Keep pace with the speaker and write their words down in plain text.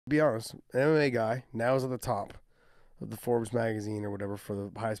Be honest, an MMA guy now is at the top of the Forbes magazine or whatever for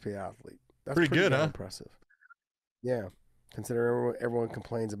the highest paid athlete. That's Pretty pretty good, damn huh? impressive. Yeah, considering everyone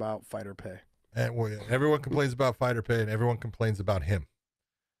complains about fighter pay. And everyone complains about fighter pay, and everyone complains about him.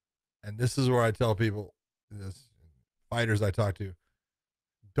 And this is where I tell people, this fighters I talk to,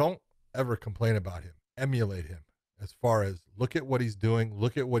 don't ever complain about him. Emulate him. As far as look at what he's doing,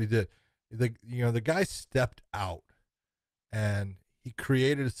 look at what he did. The guy stepped out and he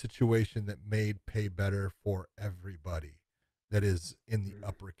created a situation that made pay better for everybody that is in the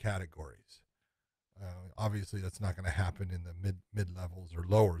upper categories. Obviously, that's not going to happen in the mid levels or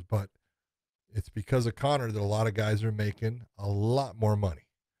lowers, but it's because of Conor that a lot of guys are making a lot more money,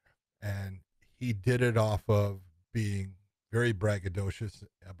 and he did it off of being very braggadocious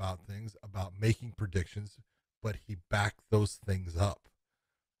about things, about making predictions, but he backed those things up.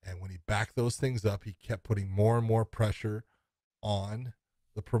 And when he backed those things up, he kept putting more and more pressure on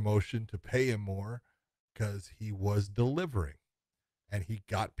the promotion to pay him more because he was delivering and he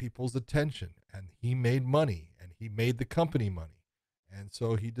got people's attention and he made money and he made the company money. And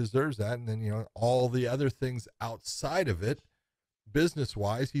so he deserves that. And then, all the other things outside of it, business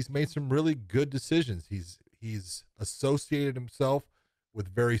wise, he's made some really good decisions. He's associated himself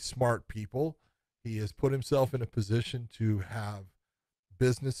with very smart people. He has put himself in a position to have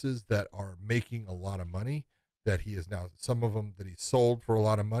businesses that are making a lot of money, that he is now, some of them that he sold for a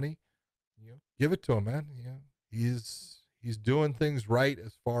lot of money. Give it to him, man. He's doing things right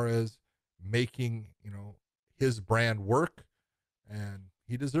as far as making, his brand work, and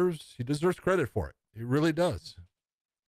he deserves credit for it. He really does.